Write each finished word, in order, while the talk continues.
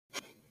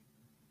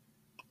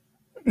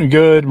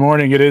Good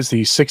morning. It is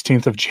the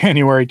 16th of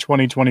January,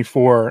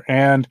 2024.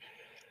 And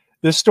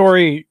this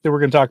story that we're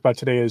going to talk about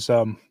today is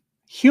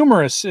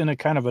humorous in a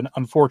kind of an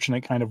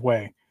unfortunate kind of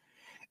way.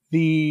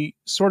 The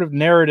sort of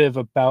narrative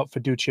about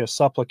fiducia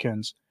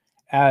supplicans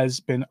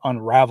has been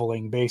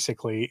unraveling,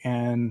 basically,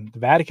 and the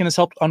Vatican has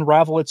helped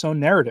unravel its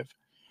own narrative.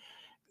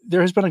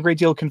 There has been a great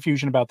deal of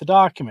confusion about the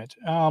document.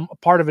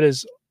 Part of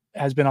it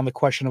has been on the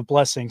question of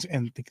blessings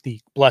and the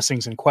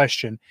blessings in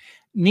question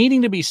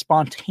needing to be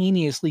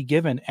spontaneously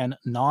given and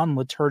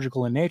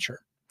non-liturgical in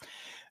nature.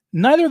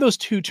 Neither of those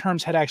two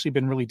terms had actually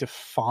been really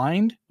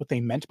defined, what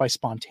they meant by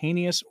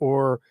spontaneous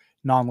or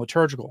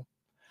non-liturgical.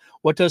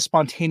 What does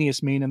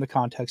spontaneous mean in the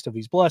context of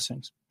these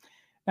blessings?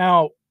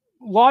 Now,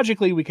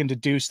 logically, we can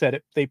deduce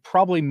that they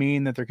probably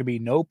mean that there could be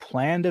no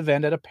planned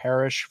event at a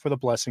parish for the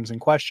blessings in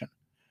question,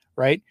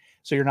 right?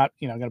 So you're not,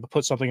 going to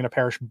put something in a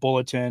parish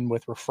bulletin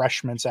with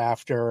refreshments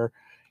after,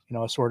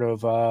 a sort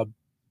of,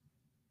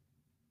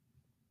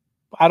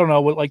 I don't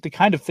know, like the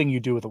kind of thing you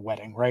do with a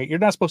wedding, right? You're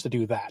not supposed to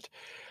do that.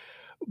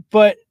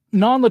 But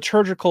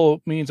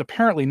non-liturgical means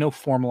apparently no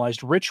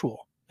formalized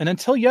ritual. And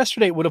until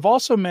yesterday, it would have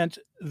also meant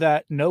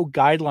that no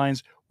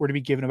guidelines were to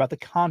be given about the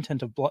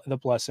content of the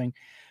blessing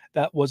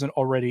that wasn't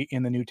already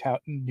in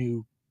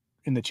the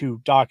in the two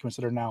documents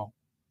that are now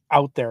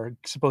out there,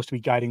 supposed to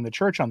be guiding the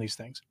church on these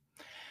things.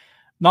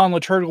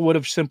 Non-liturgical would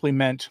have simply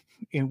meant,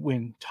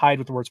 when tied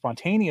with the word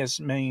spontaneous,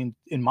 in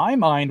my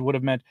mind, would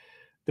have meant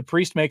the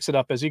priest makes it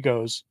up as he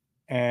goes,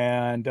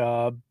 and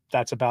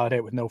that's about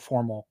it, with no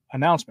formal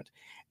announcement.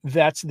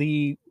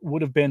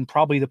 Would have been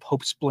probably the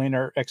Pope's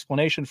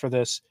explanation for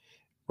this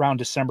around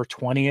December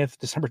 20th,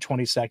 December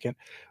 22nd,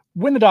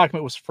 when the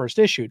document was first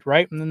issued,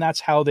 right? And then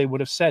that's how they would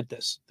have said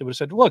this. They would have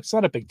said, look, it's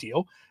not a big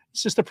deal.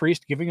 It's just the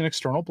priest giving an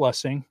external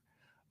blessing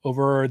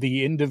over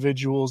the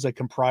individuals that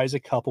comprise a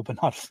couple,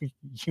 but not a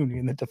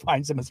union that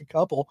defines them as a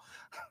couple.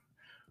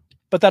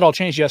 But that all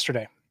changed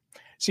yesterday.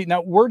 See,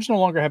 now words no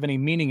longer have any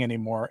meaning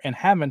anymore, and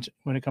haven't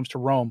when it comes to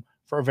Rome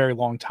for a very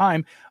long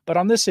time. But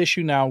on this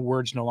issue now,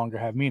 words no longer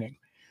have meaning.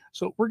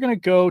 So we're going to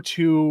go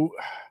to,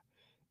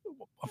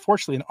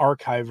 unfortunately, an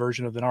archive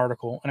version of an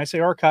article. And I say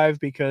archive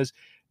because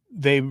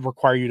they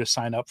require you to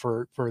sign up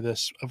for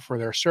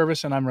their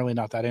service, and I'm really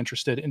not that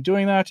interested in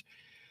doing that.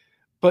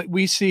 But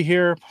we see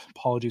here,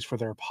 apologies for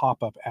their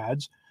pop-up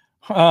ads.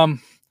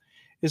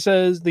 It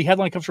says, the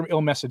headline comes from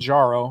Il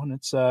Messaggero, and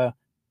it's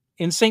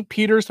in St.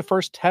 Peter's, the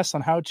first test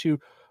on how to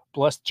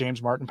bless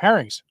James Martin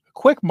pairings. A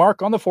quick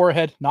mark on the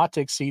forehead, not to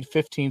exceed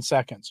 15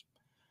 seconds.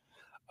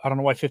 I don't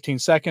know why 15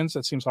 seconds.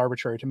 That seems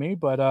arbitrary to me,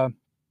 but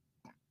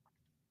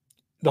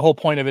the whole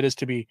point of it is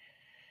to be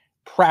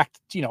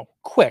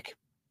quick.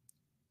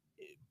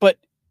 But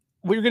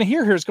what you're going to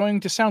hear here is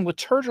going to sound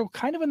liturgical,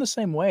 kind of in the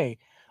same way,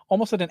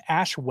 almost that an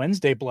Ash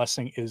Wednesday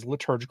blessing is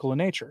liturgical in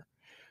nature.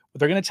 What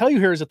they're going to tell you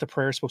here is that the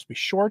prayer is supposed to be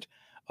short.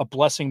 A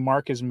blessing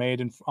mark is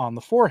made on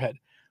the forehead.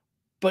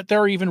 But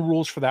there are even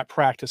rules for that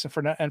practice.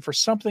 And for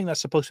something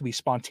that's supposed to be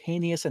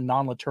spontaneous and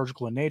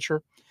non-liturgical in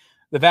nature,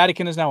 the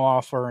Vatican is now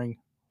offering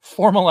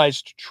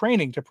formalized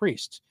training to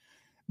priests,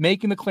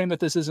 making the claim that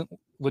this isn't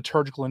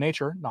liturgical in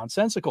nature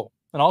nonsensical,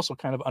 and also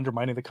kind of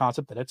undermining the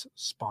concept that it's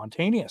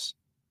spontaneous.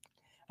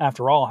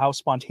 After all, how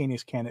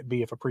spontaneous can it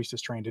be if a priest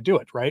is trained to do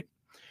it, right?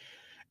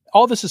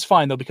 All this is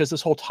fine, though, because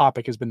this whole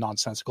topic has been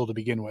nonsensical to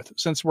begin with,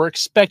 since we're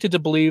expected to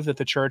believe that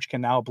the church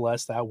can now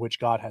bless that which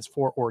God has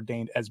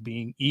foreordained as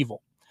being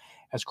evil,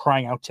 as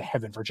crying out to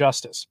heaven for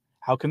justice.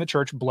 How can the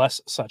church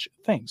bless such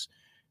things?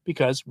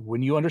 Because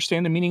when you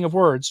understand the meaning of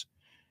words,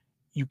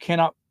 you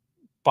cannot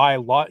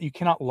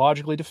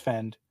logically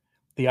defend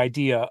the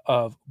idea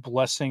of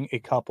blessing a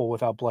couple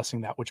without blessing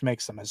that which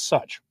makes them as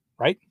such,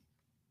 right?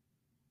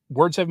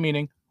 Words have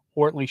meaning,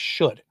 or at least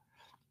should.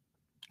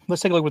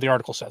 Let's take a look at what the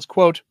article says.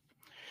 Quote,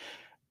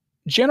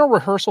 general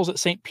rehearsals at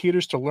St.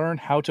 Peter's to learn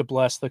how to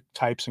bless the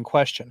types in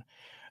question.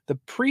 The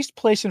priest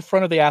placed in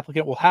front of the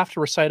applicant will have to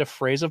recite a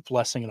phrase of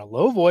blessing in a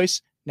low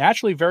voice,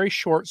 naturally very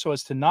short so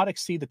as to not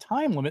exceed the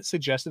time limit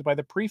suggested by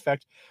the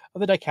prefect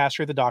of the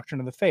dicastery of the doctrine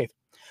of the faith,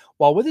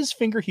 while with his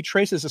finger he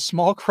traces a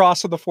small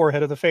cross on the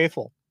forehead of the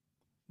faithful.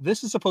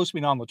 This is supposed to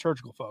be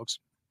non-liturgical, folks.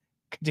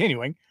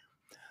 Continuing.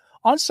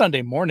 On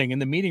Sunday morning, in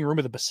the meeting room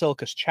of the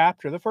Basilica's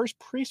chapter, the first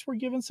priests were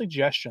given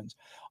suggestions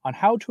on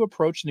how to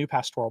approach the new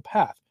pastoral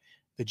path.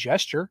 The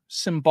gesture,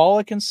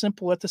 symbolic and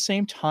simple at the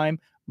same time,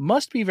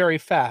 must be very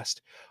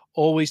fast,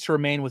 always to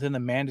remain within the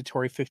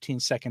mandatory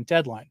 15-second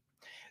deadline.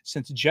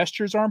 Since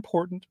gestures are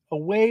important, a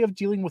way of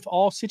dealing with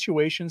all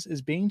situations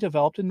is being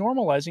developed and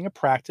normalizing a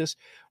practice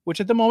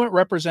which at the moment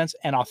represents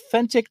an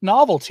authentic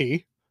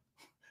novelty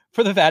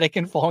for the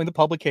Vatican following the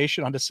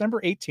publication on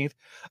December 18th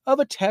of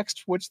a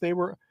text which they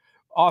were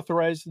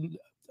authorized.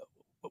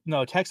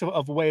 No, text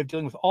of a way of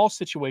dealing with all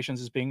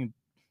situations is being.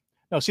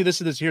 No, see,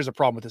 here's a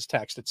problem with this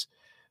text.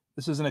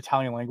 This is an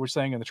Italian language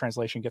thing, and the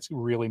translation gets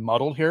really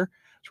muddled here.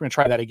 So we're going to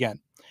try that again.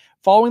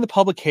 Following the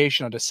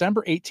publication on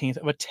December 18th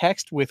of a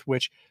text with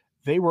which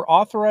they were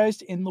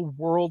authorized in the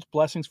world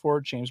blessings for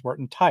James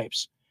Martin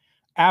types.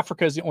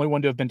 Africa is the only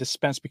one to have been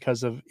dispensed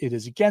because of it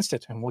is against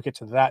it, and we'll get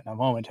to that in a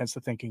moment, hence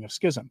the thinking of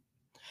schism.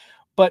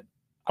 But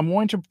I'm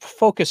going to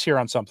focus here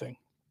on something.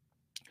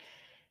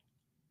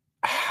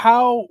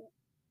 How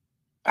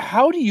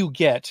how do you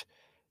get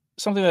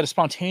something that is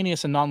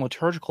spontaneous and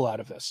non-liturgical out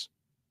of this?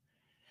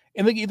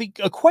 And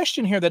a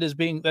question here that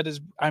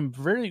is I'm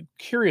very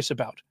curious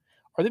about.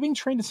 Are they being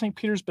trained in St.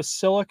 Peter's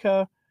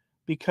Basilica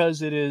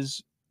because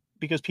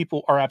because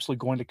people are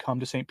absolutely going to come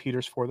to St.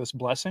 Peter's for this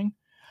blessing?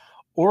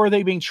 Or are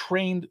they being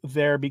trained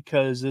there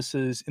because this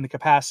is in the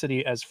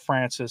capacity as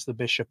Francis, the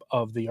bishop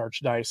of the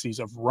Archdiocese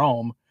of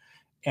Rome,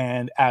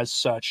 and as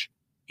such,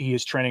 he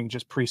is training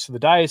just priests of the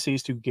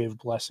diocese to give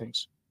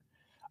blessings?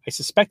 I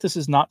suspect this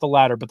is not the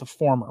latter, but the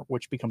former,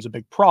 which becomes a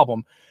big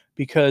problem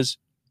because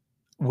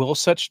will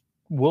such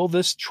will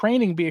this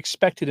training be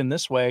expected in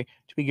this way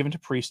to be given to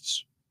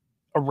priests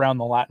around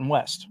the Latin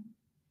West?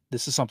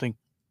 This is something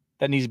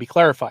that needs to be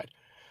clarified.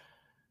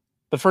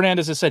 But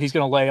Fernandez has said he's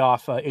going to lay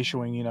off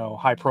issuing,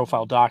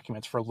 high-profile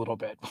documents for a little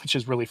bit, which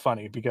is really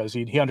funny because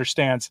he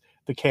understands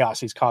the chaos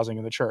he's causing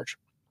in the church.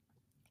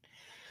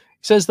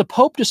 He says the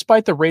Pope,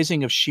 despite the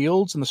raising of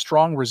shields and the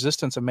strong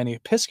resistance of many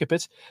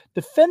episcopates,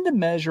 defend the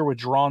measure with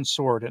drawn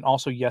sword. And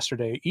also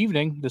yesterday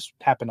evening, this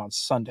happened on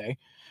Sunday,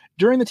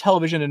 during the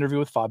television interview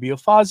with Fabio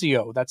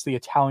Fazio. That's the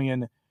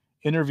Italian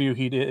interview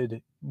he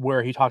did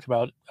where he talked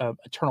about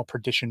eternal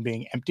perdition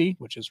being empty,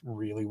 which is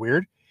really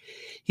weird.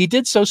 He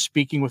did so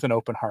speaking with an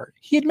open heart.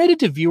 He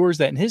admitted to viewers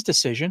that in his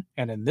decision,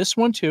 and in this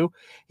one too,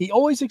 he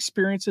always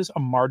experiences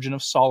a margin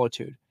of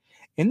solitude.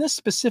 In this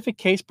specific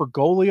case,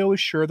 Bergoglio is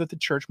sure that the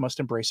church must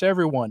embrace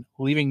everyone,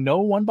 leaving no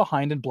one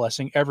behind and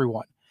blessing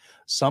everyone.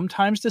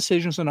 Sometimes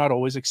decisions are not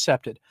always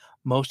accepted.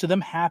 Most of them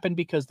happen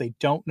because they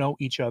don't know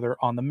each other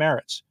on the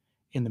merits.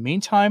 In the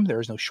meantime, there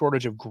is no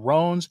shortage of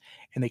groans,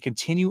 and they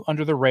continue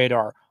under the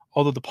radar,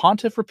 although the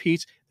pontiff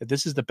repeats that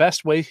this is the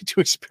best way to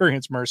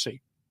experience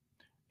mercy.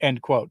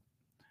 End quote.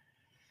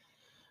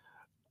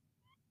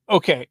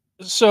 Okay,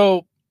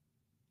 so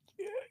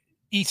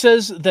he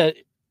says that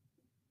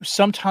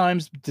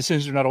sometimes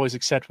decisions are not always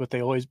accepted,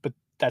 but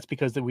that's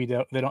because they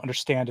don't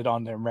understand it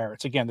on their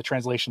merits. Again, the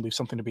translation leaves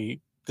something to be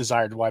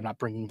desired. Why I'm not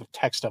bringing the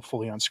text up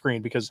fully on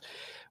screen, because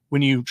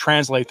when you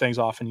translate things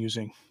often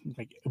using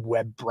like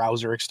web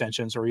browser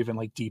extensions or even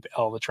like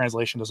DeepL, the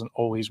translation doesn't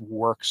always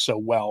work so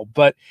well.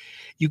 But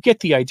you get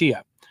the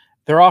idea.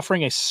 They're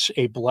offering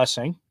a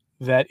blessing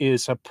that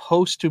is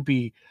supposed to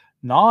be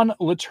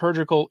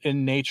non-liturgical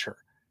in nature.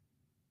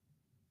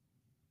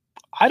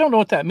 I don't know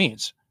what that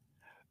means,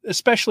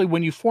 especially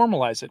when you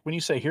formalize it. When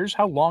you say, here's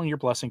how long your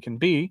blessing can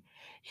be,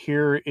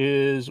 here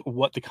is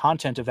what the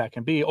content of that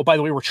can be. Oh, by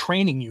the way, we're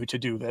training you to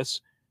do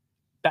this.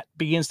 That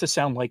begins to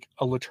sound like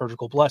a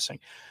liturgical blessing.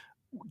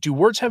 Do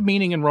words have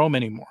meaning in Rome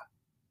anymore?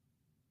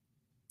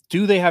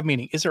 Do they have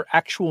meaning? Is there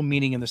actual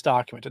meaning in this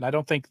document? And I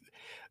don't think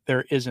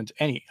there isn't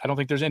any. I don't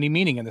think there's any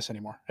meaning in this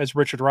anymore. As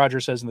Richard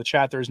Rogers says in the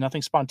chat, there is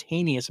nothing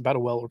spontaneous about a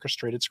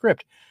well-orchestrated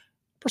script.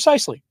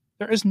 Precisely.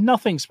 There is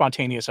nothing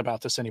spontaneous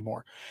about this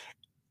anymore.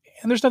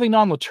 And there's nothing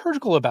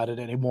non-liturgical about it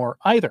anymore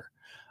either.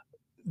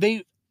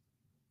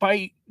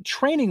 By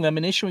training them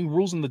and issuing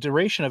rules in the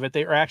duration of it,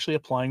 they are actually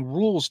applying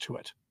rules to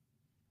it.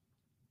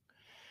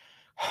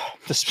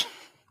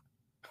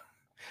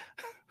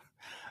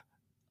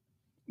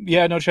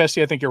 Yeah, no,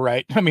 Chesty, I think you're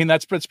right. I mean,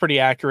 that's pretty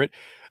accurate.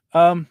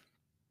 But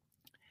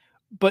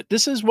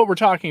this is what we're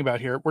talking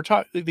about here.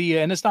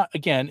 And it's not,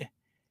 again,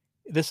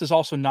 this is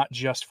also not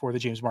just for the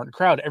James Martin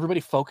crowd. Everybody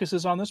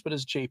focuses on this, but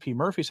as JP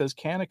Murphy says,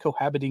 can a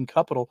cohabiting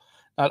couple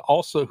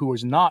who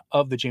is not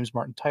of the James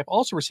Martin type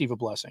also receive a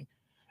blessing?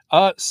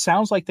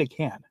 Sounds like they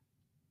can.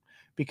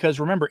 Because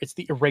remember, it's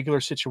the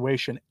irregular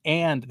situation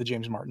and the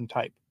James Martin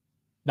type,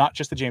 not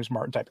just the James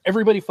Martin type.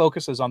 Everybody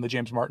focuses on the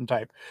James Martin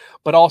type,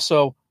 but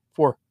also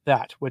for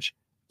that, which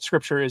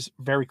Scripture is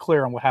very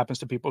clear on what happens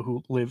to people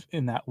who live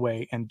in that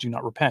way and do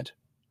not repent.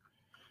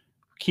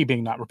 Key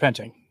being not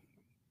repenting.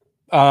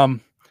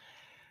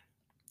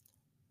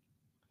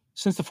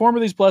 Since the form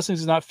of these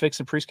blessings is not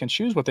fixed and priests can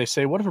choose what they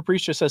say, what if a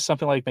priest just says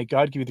something like, may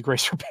God give you the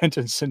grace of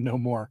repentance and no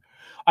more?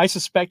 I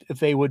suspect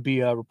they would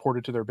be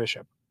reported to their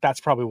bishop. That's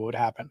probably what would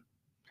happen.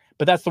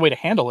 But that's the way to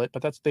handle it,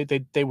 but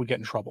they would get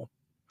in trouble.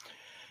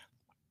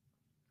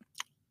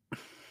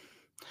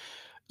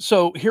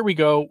 So here we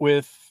go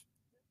with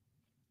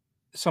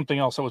something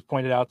else that was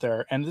pointed out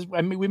there. And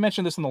we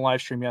mentioned this in the live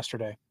stream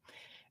yesterday.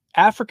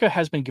 Africa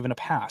has been given a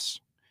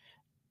pass.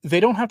 They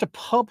don't have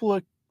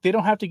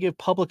to give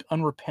public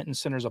unrepentant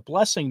sinners a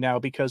blessing now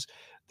because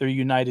they're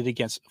united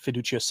against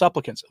fiducia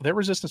supplicants. Their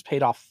resistance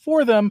paid off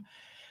for them.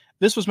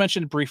 This was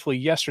mentioned briefly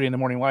yesterday in the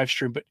morning live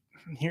stream, but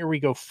here we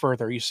go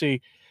further. You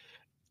see,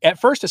 at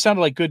first it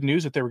sounded like good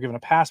news that they were given a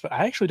pass, but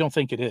I actually don't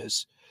think it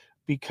is,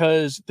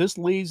 because this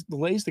lays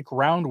the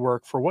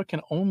groundwork for what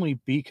can only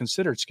be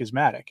considered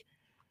schismatic.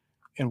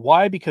 And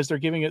why? Because they're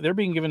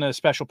being given a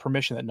special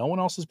permission that no one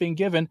else is being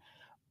given,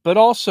 but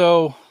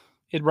also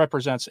it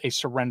represents a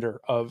surrender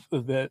of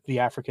the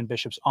African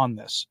bishops on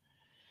this.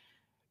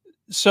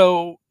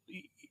 So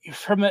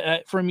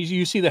from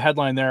you see the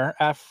headline there,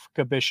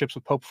 Africa bishops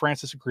with Pope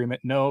Francis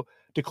agreement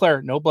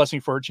declare no blessing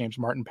for James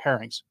Martin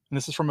pairings. And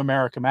this is from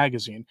America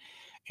Magazine.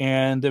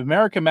 And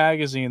America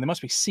Magazine, they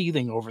must be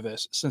seething over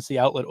this since the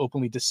outlet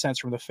openly dissents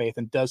from the faith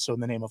and does so in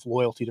the name of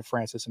loyalty to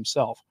Francis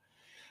himself.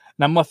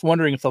 And I'm left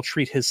wondering if they'll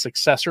treat his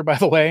successor, by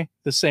the way,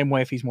 the same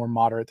way if he's more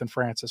moderate than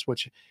Francis,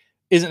 which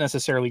isn't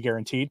necessarily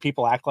guaranteed.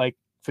 People act like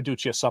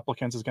Fiducia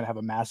Supplicans is going to have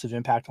a massive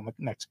impact on the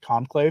next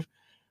conclave.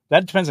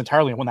 That depends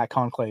entirely on when that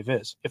conclave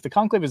is. If the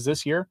conclave is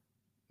this year,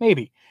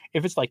 maybe.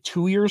 If it's like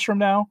 2 years from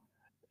now,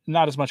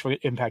 not as much of an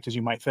impact as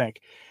you might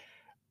think.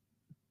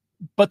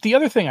 But the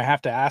other thing I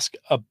have to ask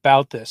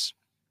about this,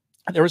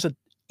 there was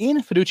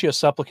in Fiducia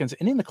Supplicans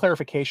and in the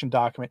clarification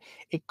document,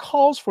 it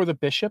calls for the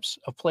bishops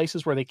of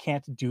places where they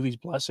can't do these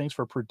blessings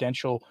for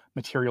prudential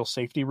material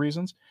safety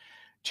reasons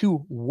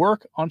to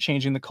work on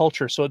changing the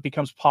culture so it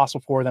becomes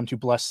possible for them to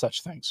bless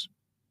such things.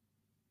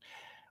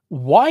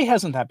 Why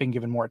hasn't that been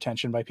given more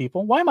attention by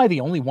people? Why am I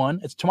the only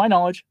one? It's, to my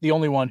knowledge, the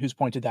only one who's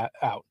pointed that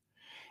out.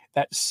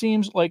 That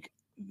seems like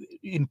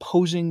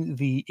imposing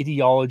the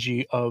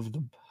ideology of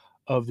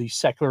the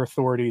secular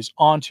authorities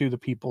onto the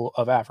people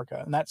of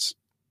Africa. And that's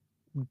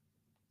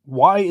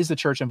why is the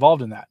church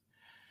involved in that?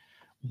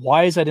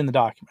 Why is that in the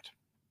document?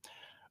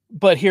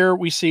 But here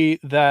we see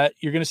that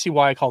you're going to see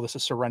why I call this a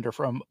surrender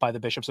by the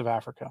bishops of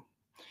Africa.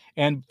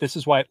 And this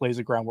is why it lays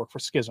the groundwork for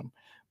schism,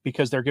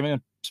 because they're giving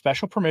a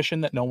special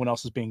permission that no one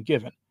else is being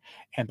given.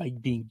 And by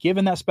being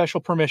given that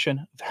special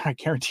permission, I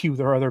guarantee you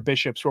there are other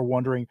bishops who are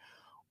wondering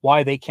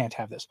why they can't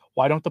have this.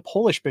 Why don't the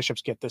Polish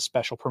bishops get this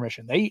special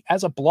permission? They,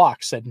 as a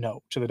block, said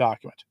no to the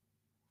document.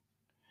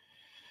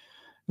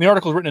 The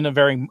article is written in a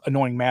very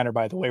annoying manner,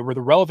 by the way, where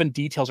the relevant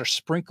details are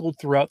sprinkled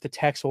throughout the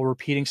text while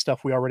repeating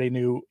stuff we already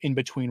knew in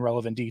between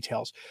relevant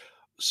details.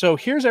 So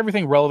here's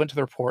everything relevant to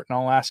the report, and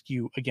I'll ask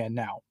you again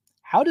now.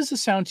 How does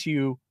this sound to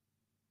you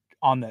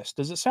on this?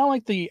 Does it sound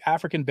like the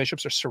African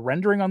bishops are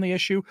surrendering on the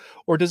issue,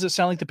 or does it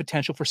sound like the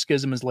potential for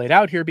schism is laid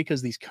out here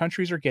because these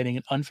countries are getting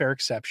an unfair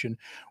exception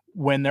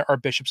when there are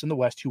bishops in the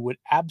West who would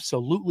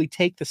absolutely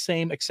take the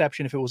same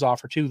exception if it was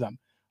offered to them?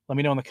 Let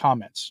me know in the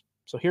comments.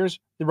 So here's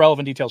the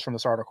relevant details from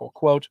this article.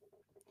 Quote,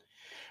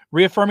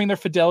 reaffirming their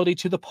fidelity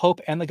to the Pope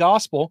and the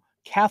gospel,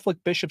 Catholic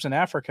bishops in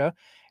Africa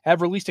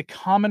have released a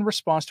common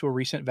response to a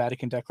recent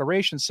Vatican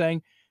declaration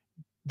saying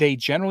they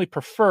generally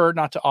prefer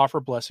not to offer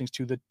blessings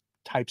to the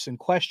types in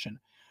question.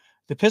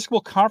 The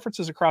Episcopal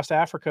conferences across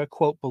Africa,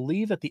 quote,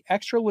 believe that the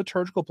extra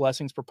liturgical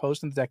blessings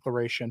proposed in the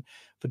declaration,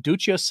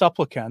 Fiducia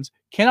Supplicans,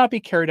 cannot be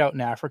carried out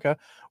in Africa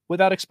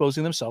without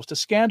exposing themselves to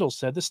scandals,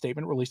 said the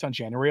statement released on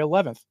January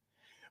 11th.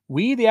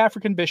 We, the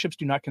African bishops,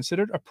 do not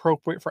consider it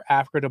appropriate for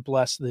Africa to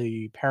bless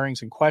the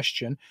pairings in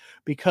question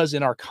because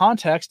in our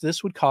context,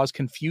 this would cause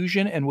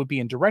confusion and would be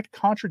in direct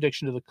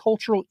contradiction to the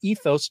cultural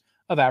ethos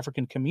of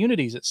African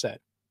communities, it said.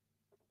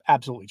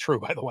 Absolutely true,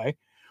 by the way.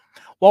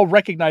 While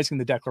recognizing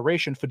the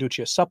declaration,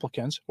 Fiducia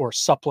Supplicans, or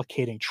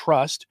supplicating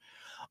trust,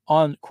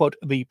 on, quote,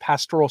 the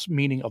pastoral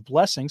meaning of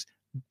blessings,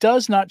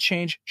 does not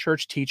change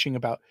church teaching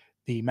about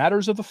the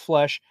matters of the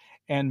flesh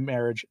and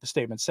marriage, the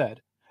statement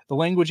said. The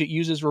language it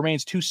uses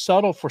remains too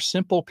subtle for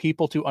simple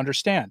people to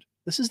understand.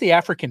 This is the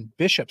African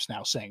bishops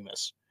now saying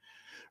this.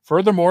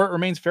 Furthermore, it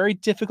remains very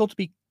difficult to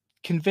be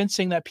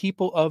convincing that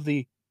people of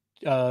the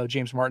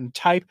James Martin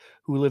type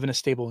who live in a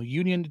stable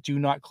union do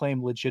not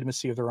claim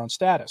legitimacy of their own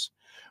status.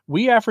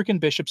 We African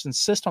bishops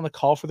insist on the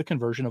call for the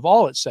conversion of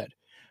all, it said.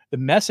 The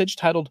message,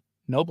 titled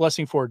No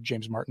Blessing for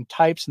James Martin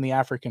Types in the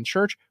African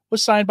Church,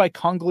 was signed by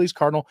Congolese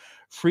Cardinal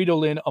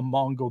Fridolin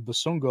Amongo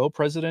Basongo,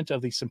 president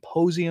of the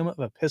Symposium of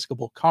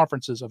Episcopal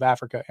Conferences of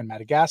Africa and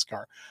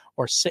Madagascar,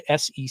 or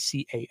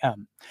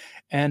SECAM,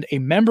 and a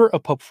member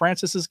of Pope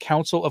Francis's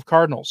Council of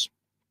Cardinals.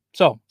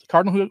 So the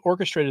cardinal who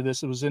orchestrated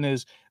this, it was in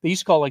his, they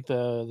used to call it like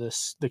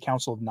the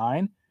Council of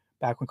Nine,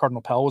 back when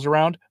Cardinal Pell was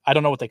around. I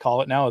don't know what they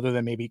call it now, other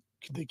than maybe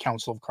the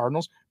Council of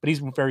Cardinals, but he's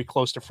very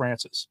close to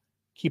Francis.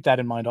 Keep that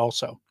in mind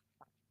also.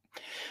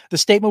 The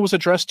statement was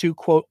addressed to,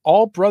 quote,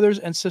 all brothers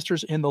and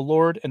sisters in the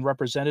Lord and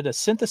represented a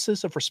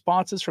synthesis of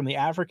responses from the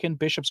African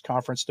Bishops'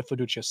 Conference to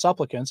Fiducia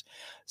Supplicans,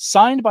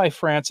 signed by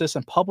Francis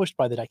and published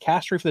by the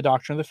Dicastery for the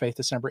Doctrine of the Faith,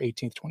 December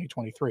 18th,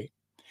 2023.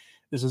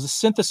 This is a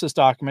synthesis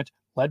document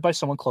led by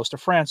someone close to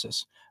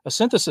Francis. A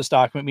synthesis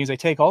document means they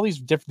take all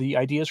these the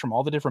ideas from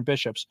all the different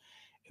bishops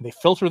and they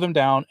filter them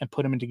down and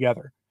put them in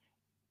together.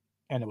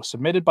 And it was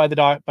submitted by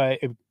by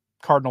a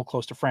cardinal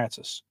close to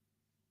Francis.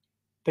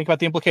 Think about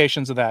the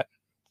implications of that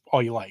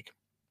all you like.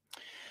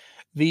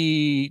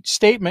 The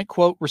statement,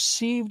 quote,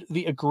 received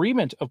the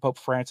agreement of Pope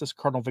Francis,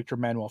 Cardinal Victor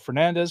Manuel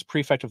Fernandez,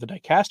 prefect of the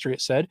dicastery,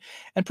 it said,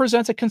 and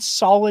presents a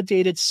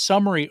consolidated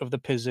summary of the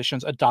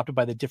positions adopted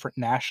by the different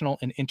national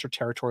and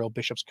interterritorial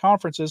bishops'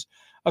 conferences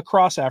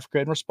across Africa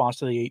in response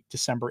to the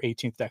December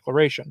 18th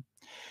declaration.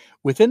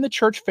 Within the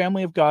Church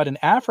family of God in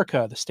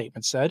Africa, the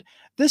statement said,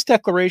 this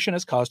declaration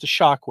has caused a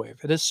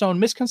shockwave. It has sown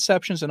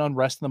misconceptions and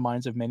unrest in the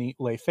minds of many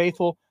lay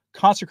faithful,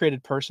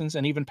 consecrated persons,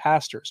 and even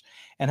pastors,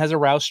 and has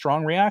aroused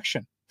strong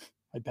reaction.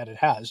 I bet it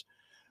has.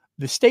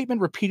 The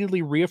statement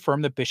repeatedly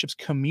reaffirmed the bishop's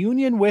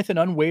communion with an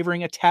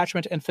unwavering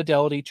attachment and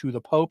fidelity to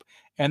the Pope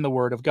and the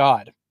Word of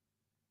God.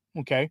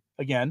 Okay,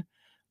 again,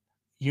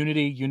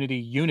 unity, unity,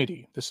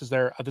 unity. This is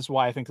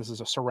why I think this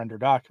is a surrender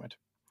document.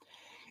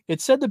 It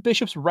said the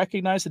bishops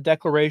recognize the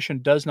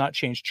declaration does not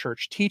change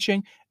church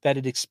teaching, that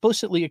it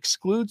explicitly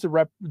excludes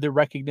the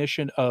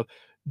recognition of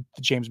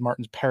James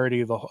Martin's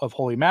parody of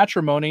holy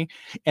matrimony,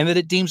 and that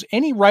it deems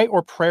any rite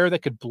or prayer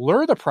that could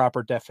blur the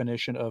proper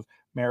definition of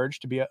marriage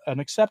to be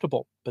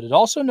unacceptable. But it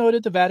also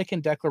noted the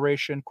Vatican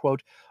Declaration,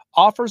 quote,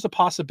 offers the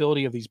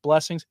possibility of these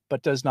blessings,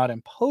 but does not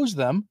impose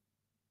them,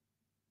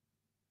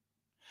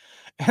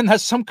 and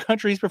that some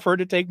countries prefer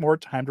to take more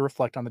time to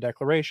reflect on the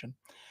declaration.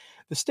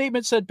 The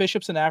statement said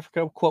bishops in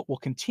Africa, quote, will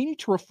continue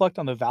to reflect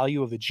on the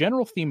value of the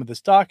general theme of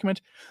this document,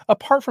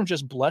 apart from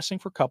just blessing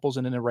for couples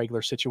in an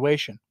irregular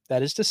situation.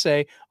 That is to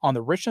say, on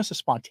the richness of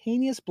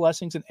spontaneous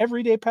blessings in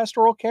everyday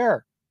pastoral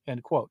care,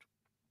 end quote.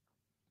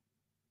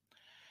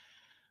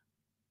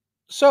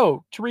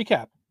 So, to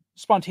recap,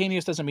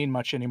 spontaneous doesn't mean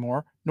much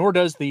anymore, nor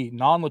does the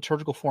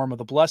non-liturgical form of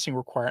the blessing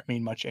requirement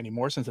mean much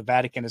anymore, since the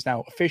Vatican has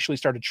now officially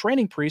started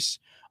training priests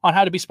on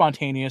how to be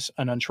spontaneous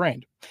and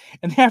untrained.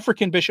 And the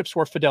African bishops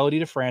swore fidelity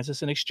to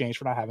Francis in exchange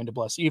for not having to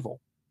bless evil.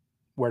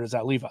 Where does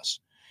that leave us?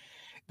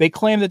 They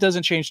claim that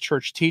doesn't change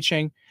church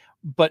teaching,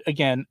 but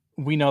again,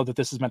 we know that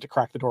this is meant to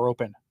crack the door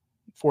open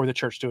for the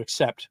church to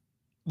accept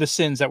the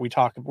sins that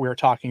we're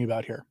talking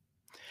about here.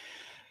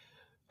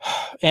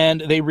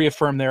 And they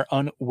reaffirm their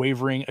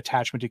unwavering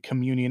attachment to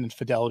communion and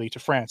fidelity to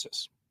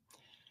Francis.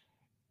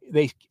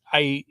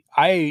 I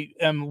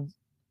am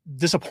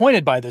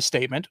disappointed by this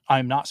statement.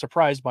 I'm not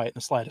surprised by it in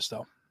the slightest,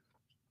 though.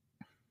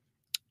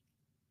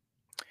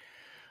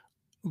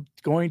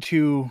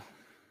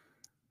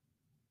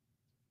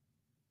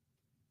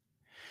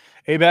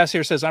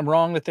 Bassior says, I'm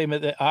wrong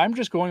that I'm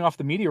just going off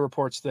the media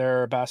reports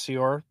there,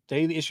 Bassior.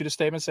 They issued a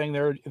statement saying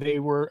they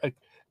were, at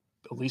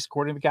least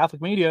according to the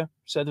Catholic media,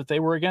 said that they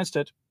were against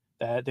it,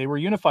 that they were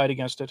unified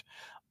against it.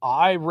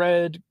 I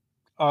read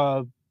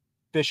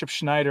Bishop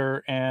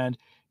Schneider and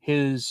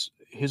his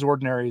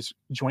ordinary's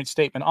joint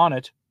statement on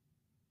it.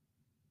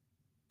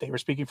 They were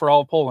speaking for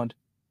all of Poland.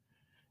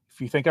 If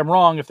you think I'm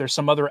wrong, if there's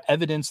some other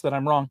evidence that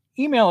I'm wrong,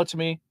 email it to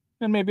me,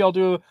 and maybe I'll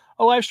do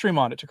a live stream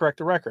on it to correct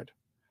the record.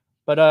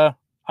 But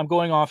I'm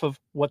going off of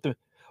what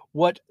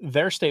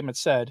their statement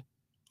said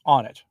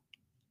on it.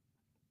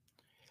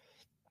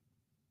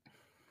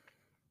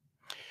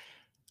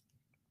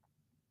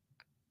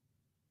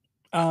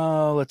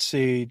 Let's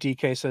see.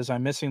 DK says,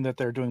 I'm missing that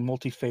they're doing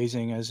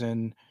multi-phasing, as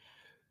in...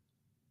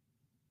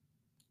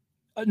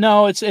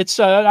 No, it's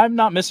I'm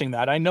not missing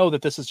that. I know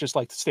that this is just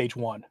like stage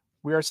one.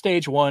 We are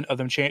stage one of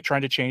them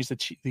trying to change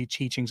the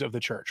teachings of the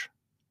church.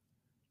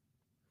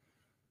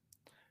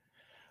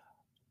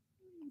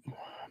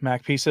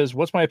 Mac P says,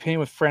 what's my opinion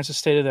with Francis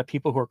stated that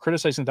people who are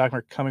criticizing the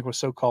document are coming with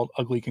so-called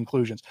ugly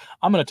conclusions?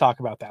 I'm going to talk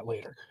about that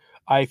later.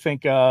 I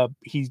think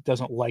he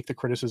doesn't like the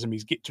criticism.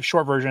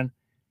 Short version,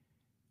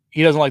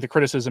 he doesn't like the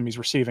criticism he's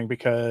receiving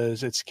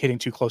because it's hitting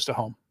too close to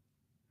home.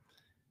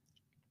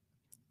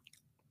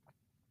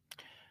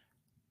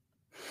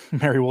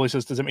 Mary Woolley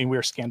says, does it mean we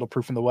are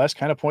scandal-proof in the West?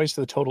 Kind of points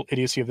to the total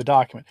idiocy of the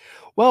document.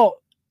 Well,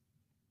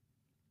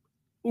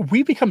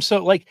 we become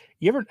so, like,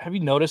 have you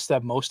noticed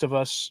that most of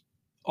us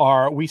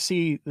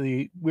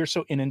we're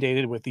so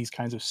inundated with these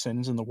kinds of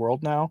sins in the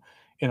world now,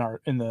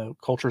 in the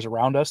cultures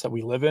around us that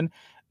we live in,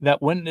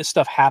 that when this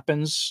stuff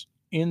happens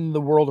in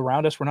the world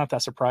around us, we're not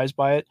that surprised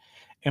by it.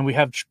 And we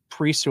have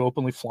priests who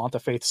openly flaunt the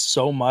faith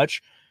so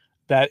much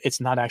that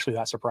it's not actually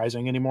that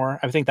surprising anymore.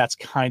 I think that's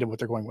kind of what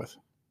they're going with.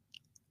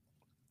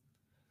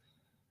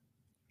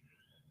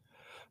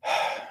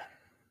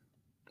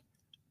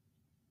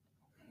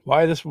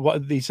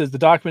 He says the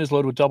document is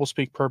loaded with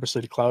doublespeak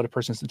purposely to cloud a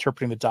person's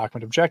interpreting the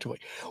document objectively,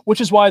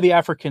 which is why the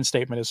African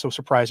statement is so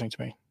surprising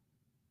to me.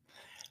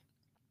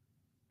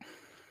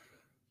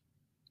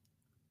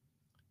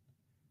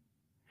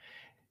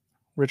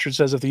 Richard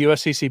says, if the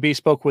USCCB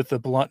spoke with the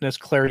bluntness,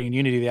 clarity, and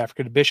unity of the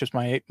African bishops,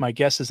 my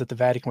guess is that the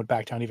Vatican would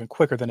back down even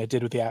quicker than it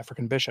did with the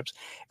African bishops.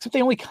 Except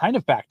they only kind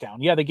of backed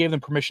down. Yeah, they gave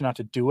them permission not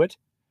to do it,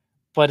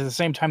 but at the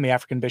same time, the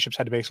African bishops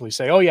had to basically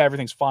say, oh yeah,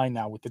 everything's fine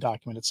now with the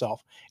document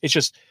itself. It's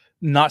just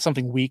not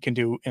something we can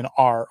do in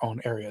our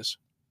own areas.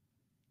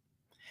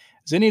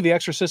 Has any of the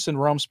exorcists in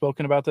Rome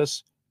spoken about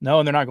this? No,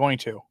 and they're not going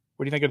to.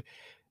 What do you think of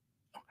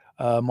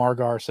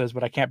Margar says,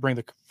 but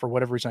for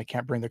whatever reason, I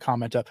can't bring the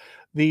comment up.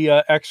 The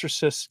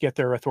exorcists get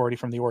their authority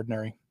from the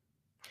ordinary.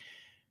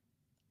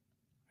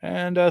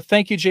 And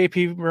thank you,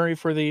 JP Murray,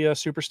 for the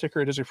super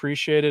sticker. It is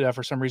appreciated.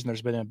 For some reason,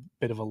 there's been a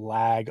bit of a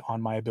lag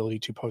on my ability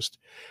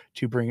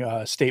to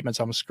bring statements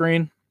on the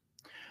screen.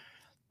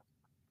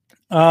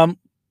 But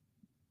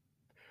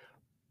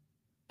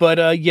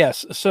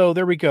yes, so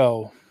there we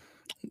go.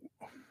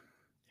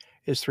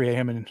 It's 3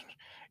 a.m. and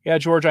yeah,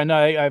 George, I know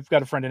I've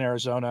got a friend in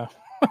Arizona.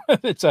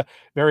 It's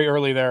very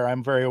early there.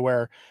 I'm very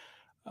aware.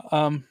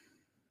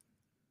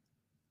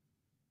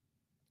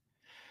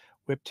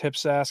 Whip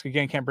Tips ask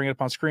again, can't bring it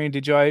up on screen.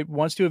 Did I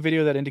once do a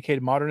video that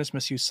indicated modernists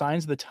misuse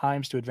signs of the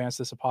times to advance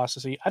this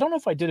apostasy? I don't know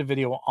if I did a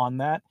video on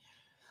that.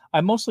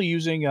 I'm mostly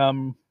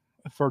using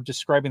for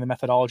describing the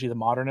methodology of the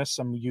modernists.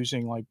 I'm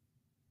using like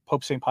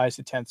Pope St. Pius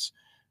X's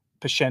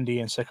Pascendi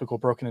encyclical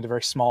broken into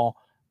very small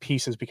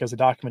pieces because the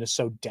document is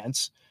so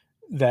dense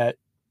that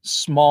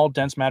small,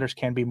 dense matters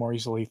can be more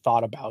easily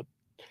thought about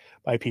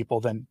by people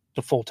than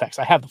the full text.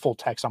 I have the full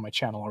text on my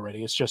channel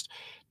already. It's just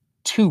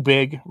too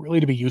big, really,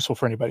 to be useful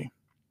for anybody.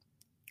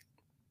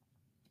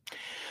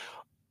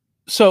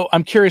 So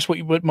I'm curious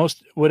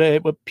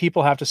what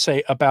people have to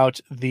say about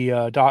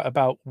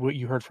about what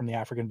you heard from the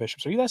African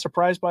bishops. Are you that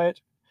surprised by it?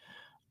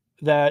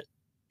 That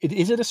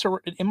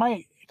am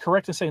I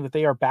correct in saying that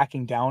they are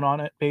backing down on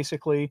it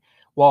basically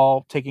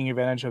while taking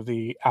advantage of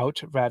the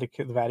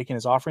Vatican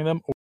is offering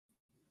them?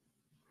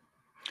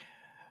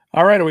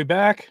 All right, are we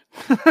back?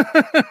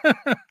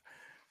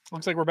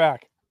 Looks like we're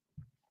back.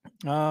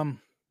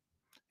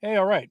 Hey,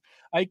 all right.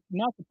 I'm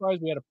not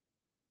surprised we had a.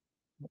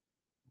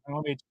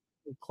 Let me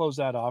close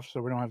that off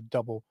so we don't have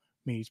double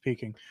me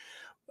speaking.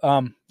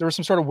 There was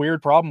some sort of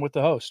weird problem with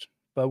the host,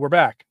 but we're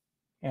back,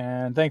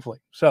 and thankfully.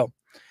 So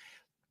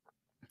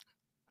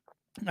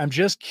I'm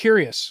just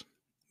curious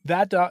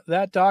that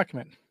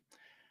document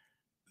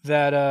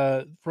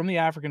that from the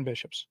African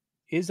bishops,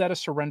 is that a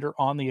surrender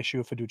on the issue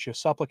of fiducia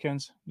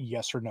supplicans?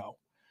 Yes or no?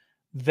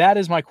 That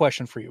is my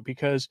question for you,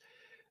 because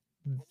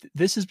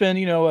this has been,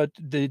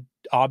 the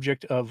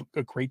object of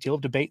a great deal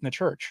of debate in the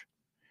church,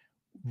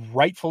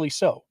 rightfully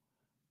so.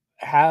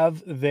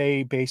 Have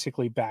they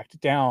basically backed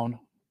down,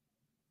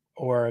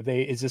 or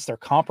is this their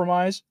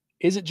compromise?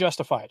 Is it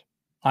justified?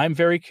 I'm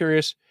very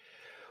curious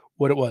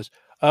what it was.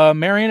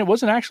 Marion, it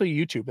wasn't actually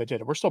YouTube that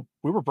did it.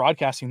 We were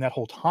broadcasting that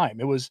whole time.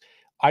 It was,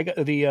 I got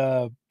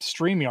the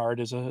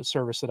StreamYard is a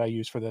service that I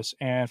use for this,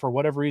 and for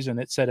whatever reason,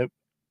 it said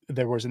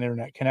there was an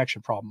internet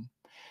connection problem,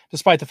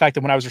 despite the fact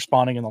that when I was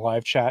responding in the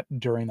live chat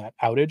during that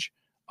outage,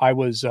 I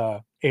was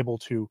able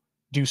to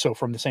do so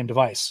from the same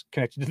device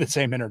connected to the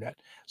same internet.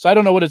 So I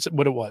don't know what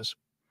it was.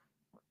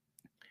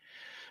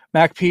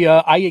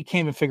 MacP, I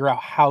can't even figure out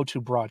how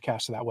to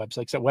broadcast to that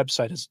website, because that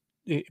website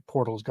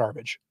portal is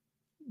garbage.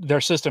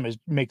 Their system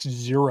makes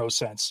zero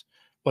sense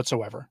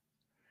whatsoever.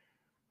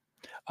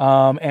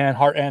 And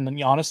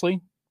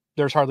honestly,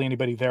 there's hardly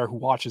anybody there who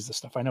watches this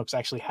stuff. I know, because I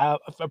actually have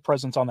a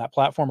presence on that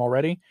platform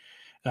already,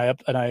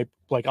 and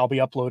I'll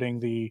be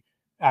uploading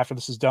after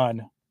this is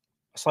done,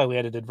 a slightly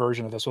edited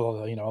version of this with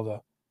all the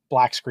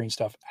black screen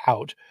stuff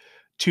out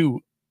to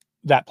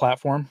that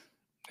platform,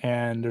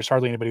 and there's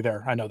hardly anybody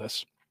there. I know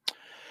this.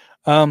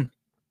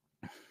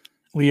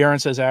 Lee Aaron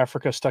says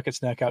Africa stuck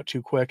its neck out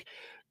too quick.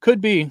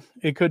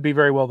 It could be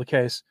very well the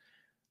case,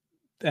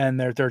 and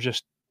they're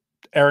just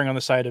erring on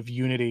the side of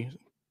unity,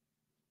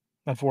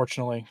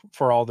 unfortunately,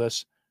 for all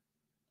this.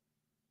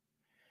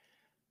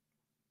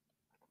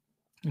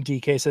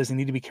 DK says they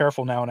need to be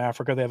careful now in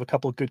Africa. They have a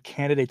couple of good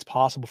candidates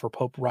possible for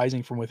Pope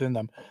rising from within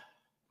them.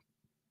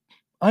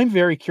 I'm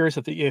very curious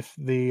if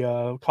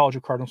the College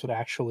of Cardinals would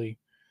actually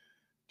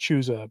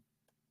choose a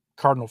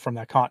cardinal from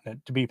that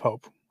continent to be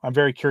Pope. I'm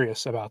very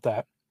curious about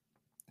that.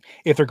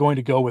 If they're going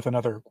to go with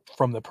another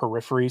from the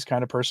peripheries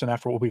kind of person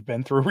after what we've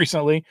been through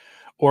recently,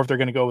 or if they're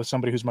going to go with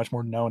somebody who's much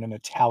more known, an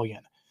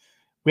Italian.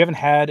 We haven't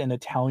had an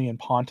Italian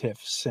pontiff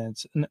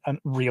since a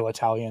real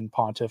Italian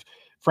pontiff.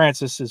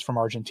 Francis is from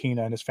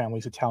Argentina and his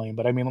family's Italian.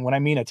 But I mean, when I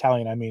mean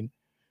Italian, I mean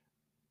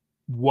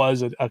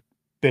was a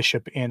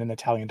bishop in an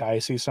Italian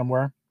diocese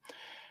somewhere,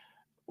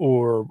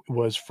 or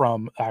was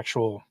from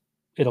actual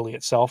Italy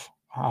itself.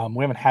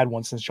 We haven't had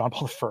one since John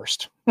Paul I.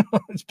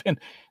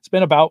 It's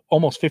been about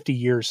almost 50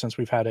 years since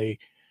we've had a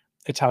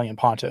Italian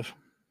pontiff.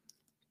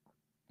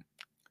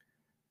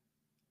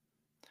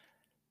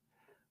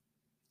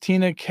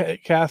 Tina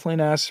Kathleen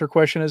asks, her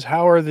question is,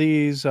 how are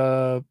these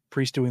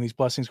priests doing these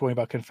blessings, going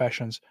about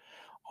confessions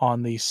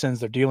on the sins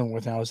they're dealing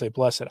with now as they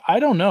bless it?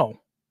 I don't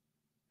know.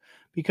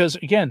 Because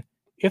again,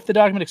 if the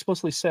document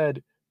explicitly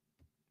said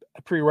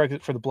a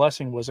prerequisite for the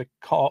blessing was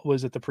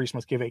that the priest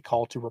must give a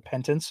call to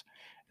repentance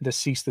and to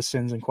cease the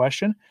sins in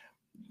question,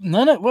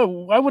 I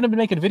wouldn't have been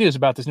making videos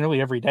about this nearly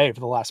every day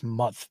for the last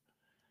month.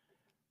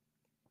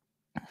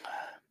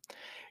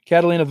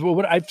 Catalina,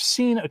 I've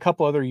seen a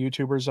couple other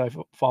YouTubers I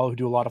follow who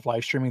do a lot of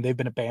live streaming. They've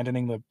been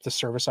abandoning the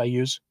service I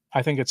use.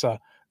 I think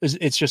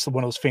it's just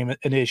one of those famous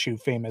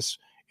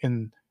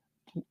in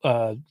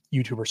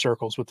YouTuber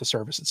circles with the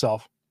service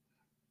itself.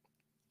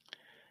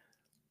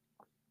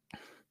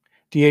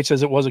 DH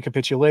says it was a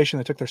capitulation.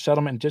 They took their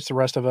settlement and ditched the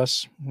rest of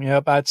us.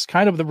 Yep, that's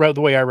kind of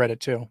the way I read it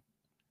too.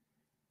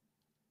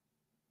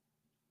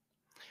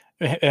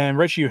 And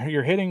Rich,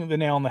 you're hitting the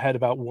nail on the head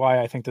about why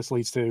I think this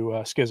leads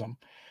to schism.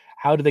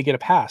 How do they get a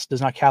pass?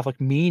 Does not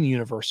Catholic mean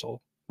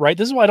universal? Right?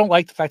 This is why I don't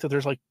like the fact that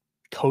there's like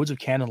codes of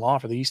canon law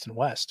for the East and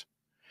West.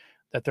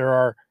 That there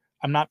are,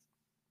 I'm not,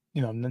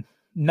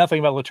 nothing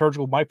about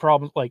liturgical, my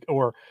problems,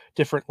 or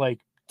different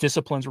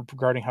disciplines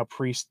regarding how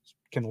priests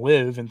can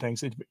live and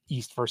things,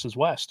 East versus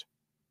West.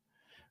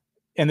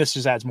 And this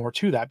just adds more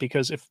to that,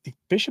 because if the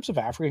bishops of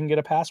Africa can get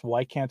a pass,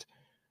 why can't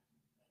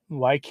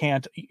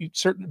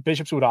certain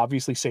bishops would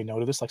obviously say no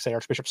to this, like say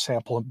Archbishop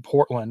Sample in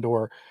Portland,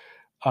 or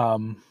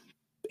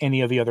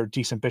any of the other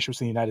decent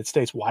bishops in the United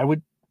States. Why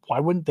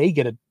wouldn't they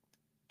get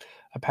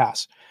a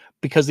pass?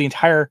 Because the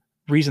entire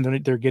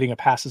reason they're getting a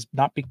pass is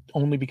not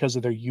only because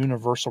of their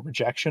universal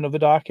rejection of the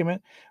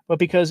document, but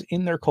because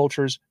in their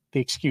cultures, the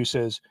excuse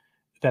is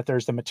that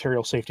there's the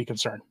material safety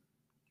concern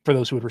for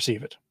those who would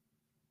receive it.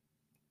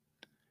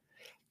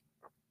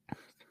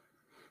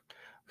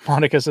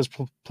 Monica says,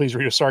 please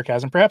read with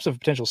sarcasm. Perhaps if a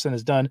potential sin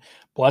is done,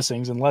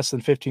 blessings, in less than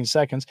 15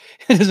 seconds,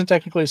 it isn't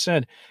technically a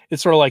sin.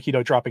 It's sort of like,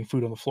 dropping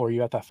food on the floor. You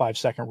got that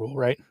 5-second rule,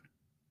 right?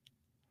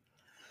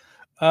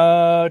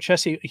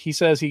 Chessie, he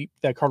says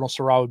that Cardinal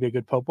Sarah would be a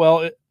good pope.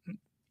 Well,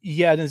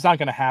 yeah, it's not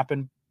going to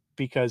happen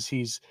because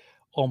he's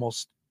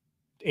almost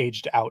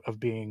aged out of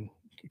being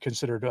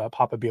considered a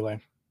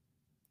papabile.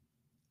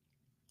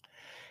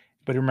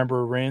 But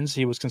remember, Rins,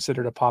 he was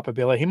considered a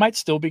papabile. He might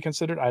still be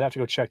considered. I'd have to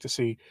go check to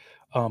see.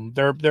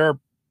 There are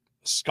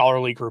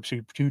scholarly groups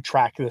who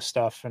track this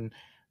stuff and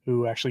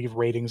who actually give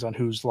ratings on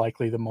who's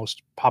likely the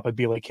most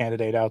papabile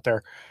candidate out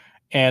there.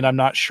 And I'm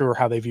not sure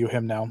how they view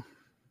him now.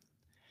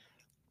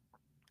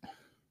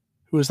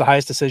 Who is the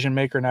highest decision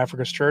maker in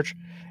Africa's church?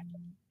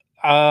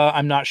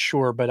 I'm not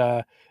sure, but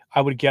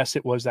I would guess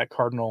it was that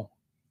cardinal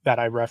that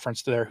I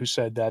referenced there who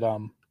said that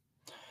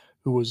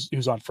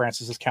who's on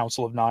Francis's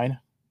Council of 9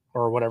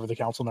 or whatever the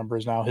council number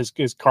is now, his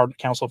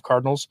Council of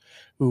Cardinals,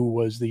 who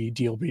was the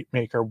deal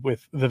maker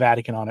with the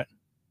Vatican on it.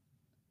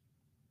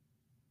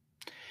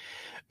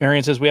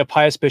 Marion says, we have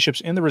pious bishops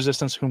in the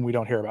resistance whom we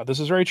don't hear about. This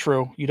is very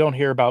true. You don't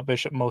hear about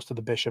most of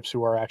the bishops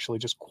who are actually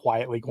just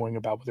quietly going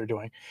about what they're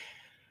doing.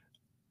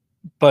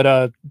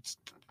 But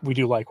we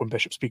do like when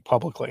bishops speak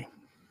publicly.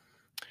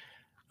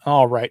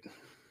 All right.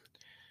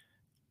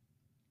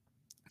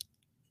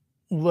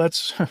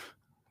 That's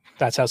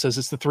how it says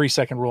it's the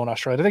 3-second rule in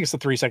Australia. I think it's the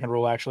 3-second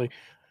rule, actually.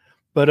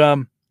 But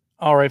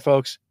all right,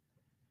 folks.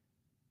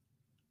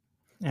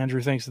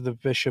 Andrew thinks that the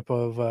bishop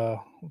of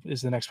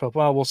is the next pope.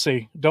 Well, we'll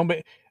see.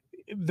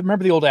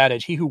 Remember the old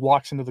adage: he who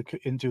walks into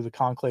the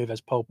conclave as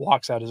pope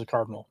walks out as a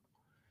cardinal.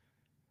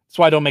 That's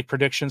why I don't make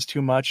predictions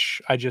too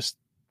much. I just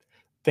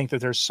think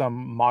that there's some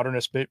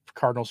modernist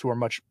cardinals who are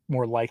much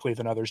more likely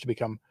than others to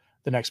become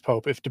the next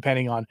pope,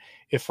 depending on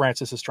if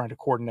Francis is trying to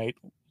coordinate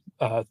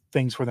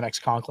things for the next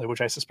conclave,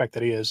 which I suspect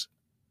that he is.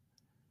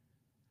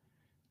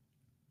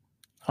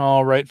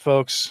 All right,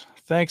 folks.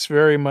 Thanks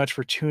very much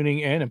for tuning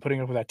in and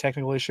putting up with that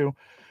technical issue.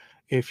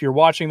 If you're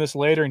watching this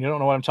later and you don't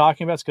know what I'm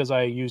talking about, it's because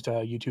I used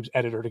YouTube's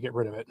editor to get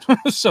rid of it.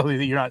 So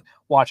that you're not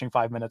watching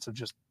 5 minutes of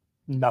just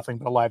nothing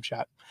but a live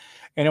chat.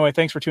 Anyway,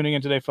 thanks for tuning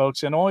in today,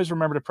 folks. And always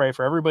remember to pray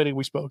for everybody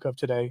we spoke of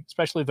today,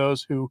 especially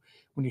those who,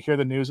 when you hear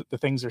the news, the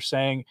things they're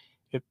saying,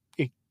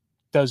 it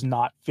does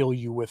not fill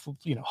you with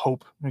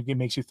hope. It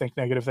makes you think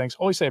negative things.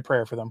 Always say a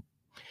prayer for them.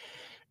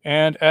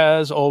 And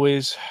as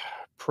always,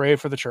 pray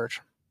for the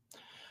church.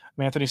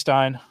 I'm Anthony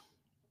Stein.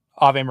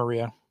 Ave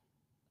Maria.